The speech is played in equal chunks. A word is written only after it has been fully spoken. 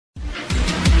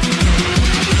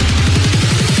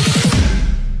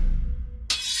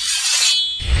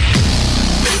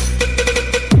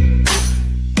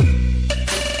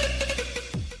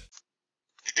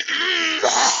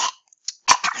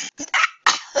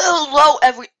Hello,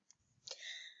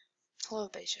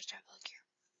 Basic Tablet here.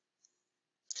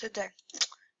 Today,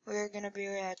 we're gonna be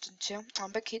reacting to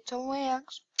Beckito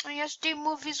reacts ASD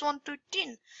movies 1 through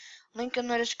 10. Link in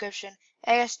the description.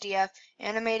 ASDF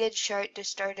animated short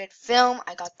distorted film.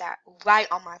 I got that right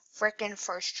on my frickin'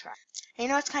 first try. And you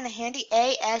know what's kind of handy?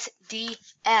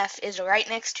 ASDF is right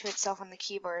next to itself on the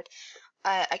keyboard.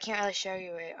 I can't really show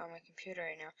you it on my computer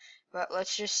right now, but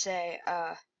let's just say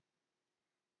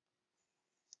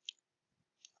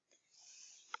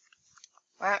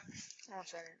well, 1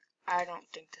 second. I don't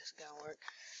think this is gonna work.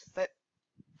 But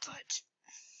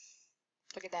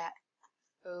look at that.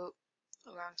 Oh,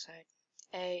 wrong side.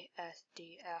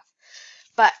 ASDF.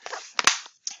 But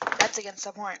that's against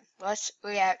the point. Let's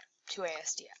react to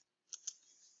ASDF.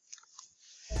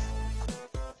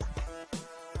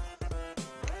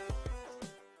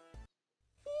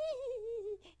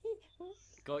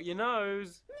 Got your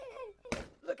nose.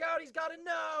 Look out, he's got a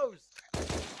nose!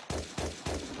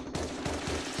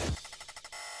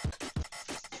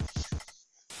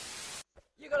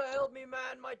 You gotta help me,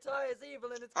 man. My tie is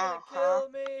evil and it's gonna kill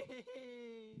me.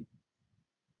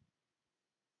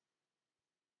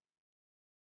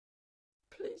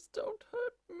 Please don't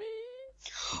hurt me.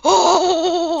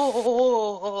 Oh!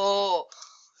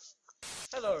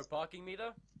 Hello, parking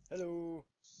meter. Hello.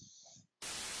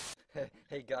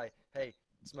 Hey, guy. Hey,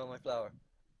 smell my flower.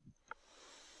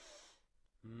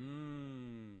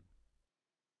 Mmm.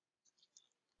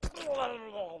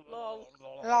 Lol.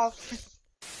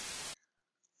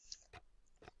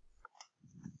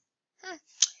 It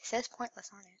says pointless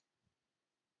on it.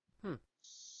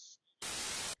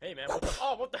 Hey man, what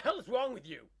the hell is wrong with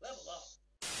you? Level up.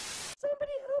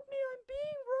 Somebody help me, I'm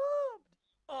being robbed.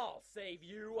 I'll save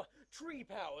you. Tree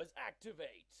powers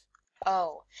activate.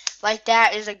 Oh, like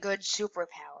that is a good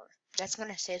superpower. That's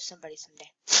gonna save somebody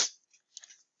someday.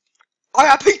 I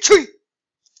got Pete Tree!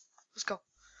 Let's go.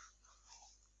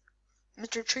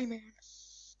 Mr. Tree Man.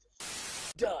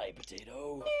 Die,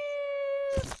 potato.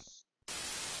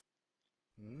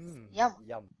 Yum.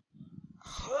 Yum.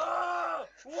 Ah!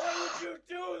 Why would you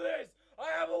do this? I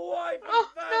have a wife and Oh,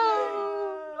 family!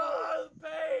 no. Ah, the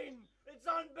pain! It's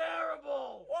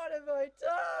unbearable! What have I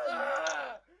done?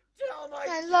 Ah! Tell my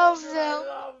I love children them. I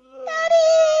love them! Daddy!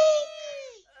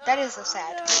 That is so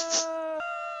sad. No.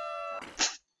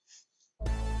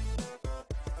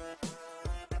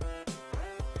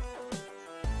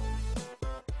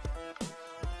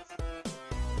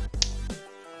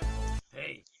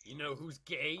 Hey, you know who's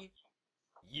gay?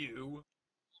 You.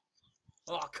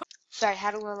 Oh, come Sorry,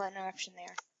 had a little interruption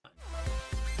there.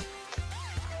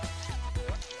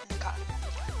 Okay.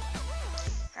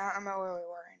 I don't remember where we were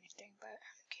or anything, but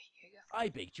okay, here you go. I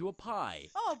baked you a pie.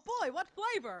 Oh boy, what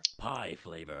flavor? Pie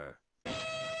flavor.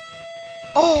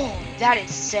 Oh, that is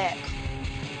sick.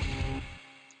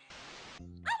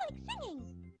 I like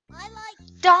singing. I like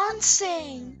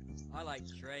Dancing. I like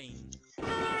trains.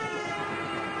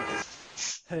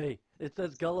 Hey, it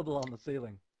says gullible on the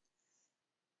ceiling.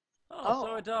 Oh,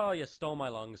 so it, you stole my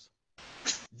lungs.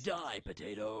 Die,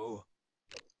 potato.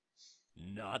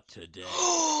 Not today.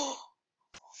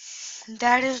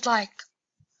 That is like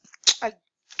a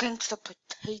gangsta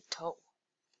potato.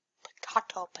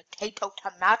 Potato, potato,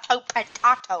 tomato,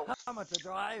 potato. How much to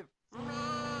drive?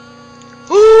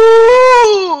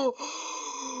 Ooh!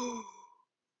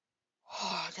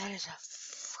 Oh, that is a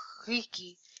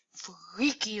freaky,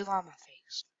 freaky llama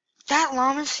face. That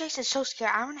llama's face is so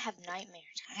scary. I'm gonna have nightmares.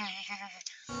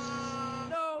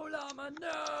 No, llama,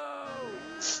 no!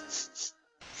 It's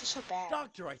so bad.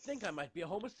 Doctor, I think I might be a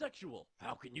homosexual.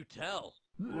 How can you tell?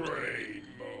 Rainbows.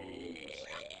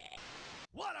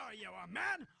 What are you, a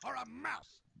man or a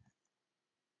mouse?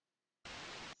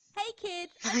 Hey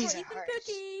kids, I These brought you are some hard.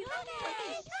 cookies.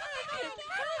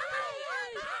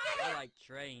 I like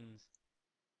trains.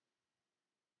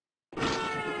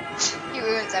 He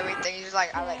ruins everything. He's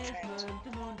like, I like trains.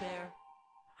 The moon bear.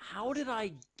 How did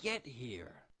I get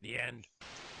here? The end.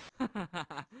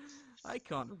 I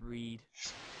can't read.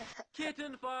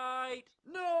 Kitten fight!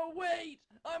 No, wait!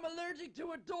 I'm allergic to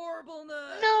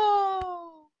adorableness!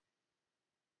 No.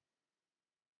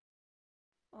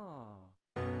 Oh.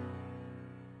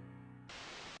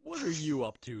 What are you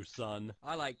up to, son?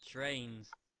 I like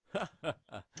trains.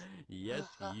 Yes,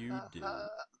 you do.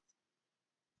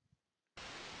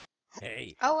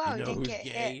 Hey, Oh wow, you know didn't who's get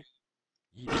gay?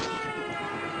 hit.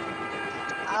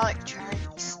 I like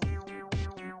trains.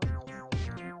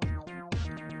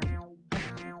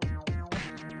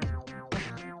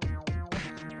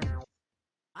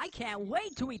 I can't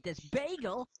wait to eat this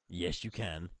bagel. Yes, you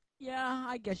can. Yeah,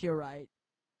 I guess you're right.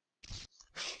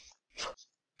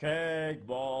 Cake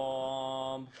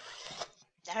bomb.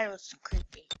 That was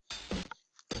creepy.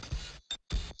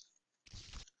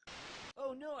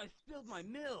 Oh no, I spilled my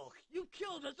milk. You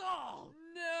killed us all.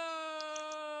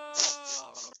 No.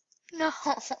 No.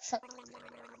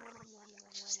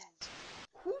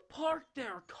 Who parked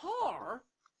their car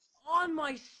on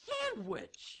my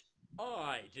sandwich?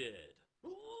 I did.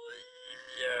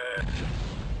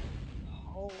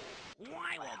 Oh.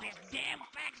 Why will this damn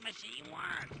fax machine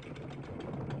work?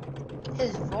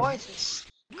 His voice is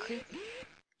creepy.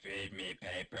 Feed me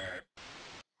paper.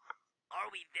 Are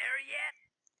we there yet?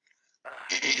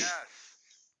 Yes.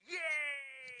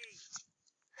 Yay!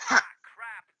 Ah,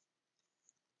 crap.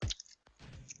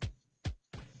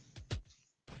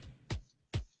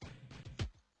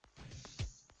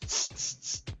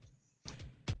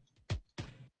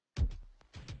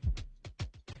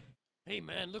 Hey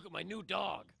man, look at my new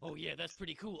dog. Oh yeah, that's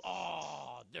pretty cool.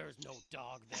 Aw, there's no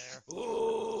dog there.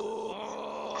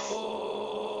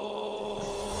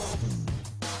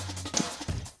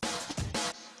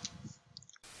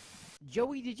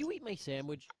 Joey, did you eat my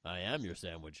sandwich? I am your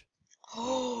sandwich.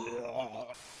 Oh.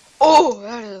 Oh,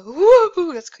 that is,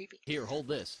 woo, that's creepy. Here, hold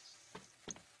this.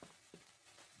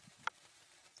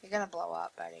 You're gonna blow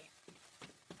up, buddy.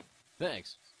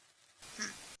 Thanks.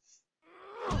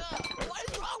 What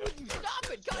is wrong with you?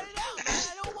 Stop it! Cut it out, man!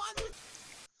 I don't want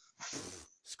this!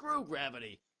 Screw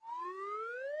gravity.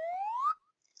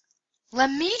 Let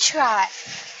me try.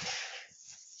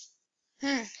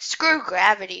 Screw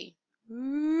gravity.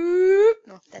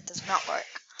 No, that does not work.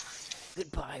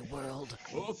 Goodbye, world.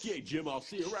 Okay, Jim, I'll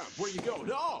see you around. Where you going?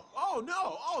 No! Oh,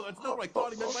 no! Oh, that's not what I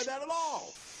thought he meant by that at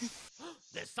all!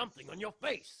 There's something on your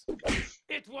face.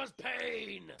 It was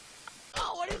pain.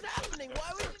 Oh, what is happening?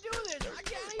 Why would you do this? I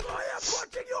can't even. I am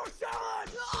punching your son!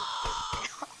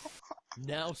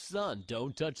 Now, son,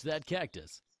 don't touch that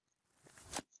cactus.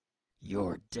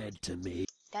 You're dead to me.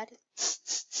 That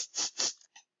is...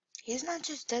 He's not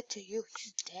just dead to you,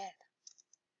 he's dead.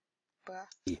 Bruh.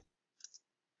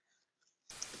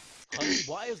 Honey,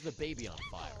 why is the baby on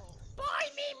fire? Buy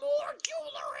me more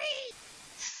jewelry!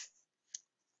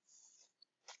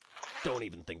 Don't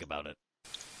even think about it.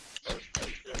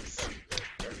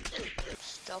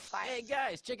 Still fire. Hey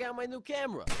guys, check out my new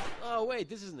camera. Oh wait,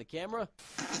 this isn't the camera.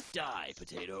 Die,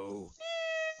 potato.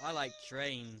 I like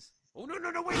trains. Oh no,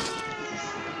 wait!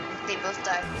 They both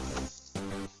died.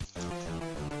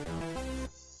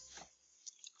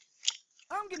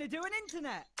 I'm gonna do an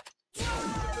internet.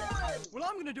 Well,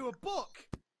 I'm gonna do a book.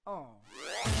 Oh.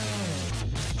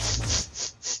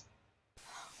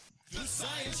 The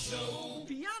science show!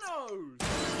 Pianos!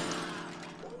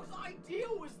 Whose idea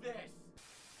was this?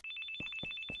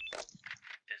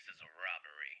 This is a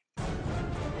robbery.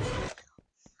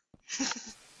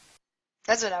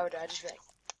 That's what I would do. I'd just be like,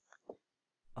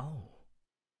 Oh.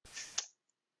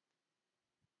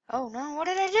 oh no, what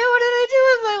did I do? What did I do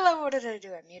with my life? What did I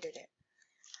do? I muted it.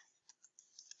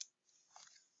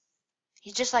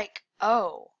 He's just like,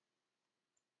 oh.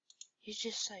 He's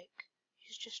just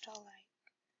all like,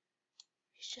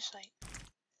 he's just like,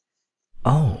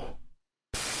 Oh.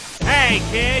 Hey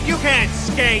kid, you can't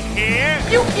skate here!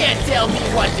 You can't tell me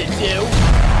what to do!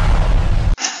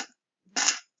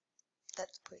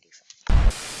 that's pretty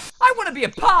funny. I want to be a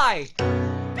pie!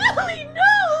 Billy,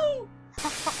 no!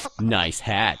 Nice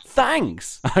hat.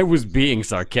 Thanks. I was being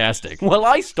sarcastic. Well,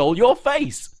 I stole your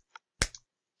face.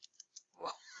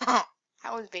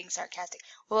 I was being sarcastic.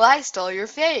 Well, I stole your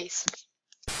face.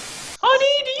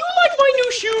 Honey, do you like my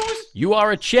new shoes? You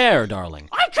are a chair, darling.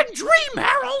 I can dream,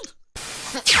 Harold!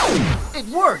 It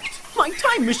worked! My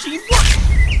time machine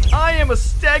worked! I am a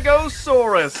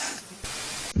Stegosaurus!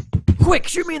 Quick,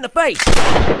 shoot me in the face!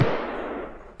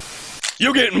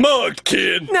 You're getting mugged,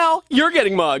 kid! No, you're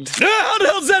getting mugged. How the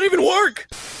hell does that even work?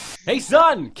 Hey,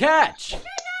 son, catch!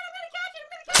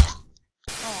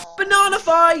 Oh. Banana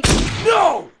fight!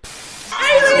 No!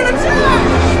 Alien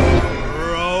attack!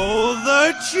 Roll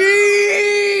the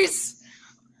cheese!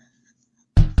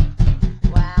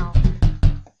 Wow.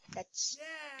 That's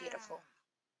beautiful.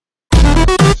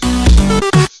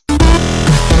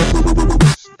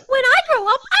 When I grow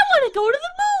up, I want to go to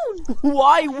the moon!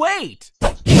 Why wait?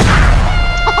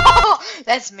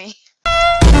 That's me.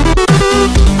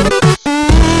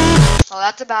 Well,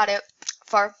 that's about it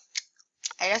for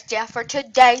ASDF for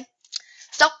today.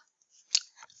 So,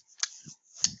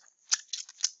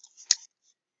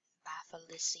 bye,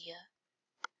 Felicia.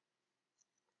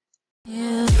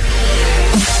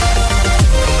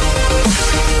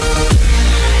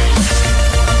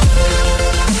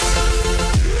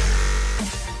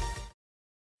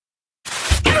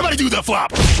 Everybody do the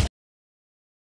flop!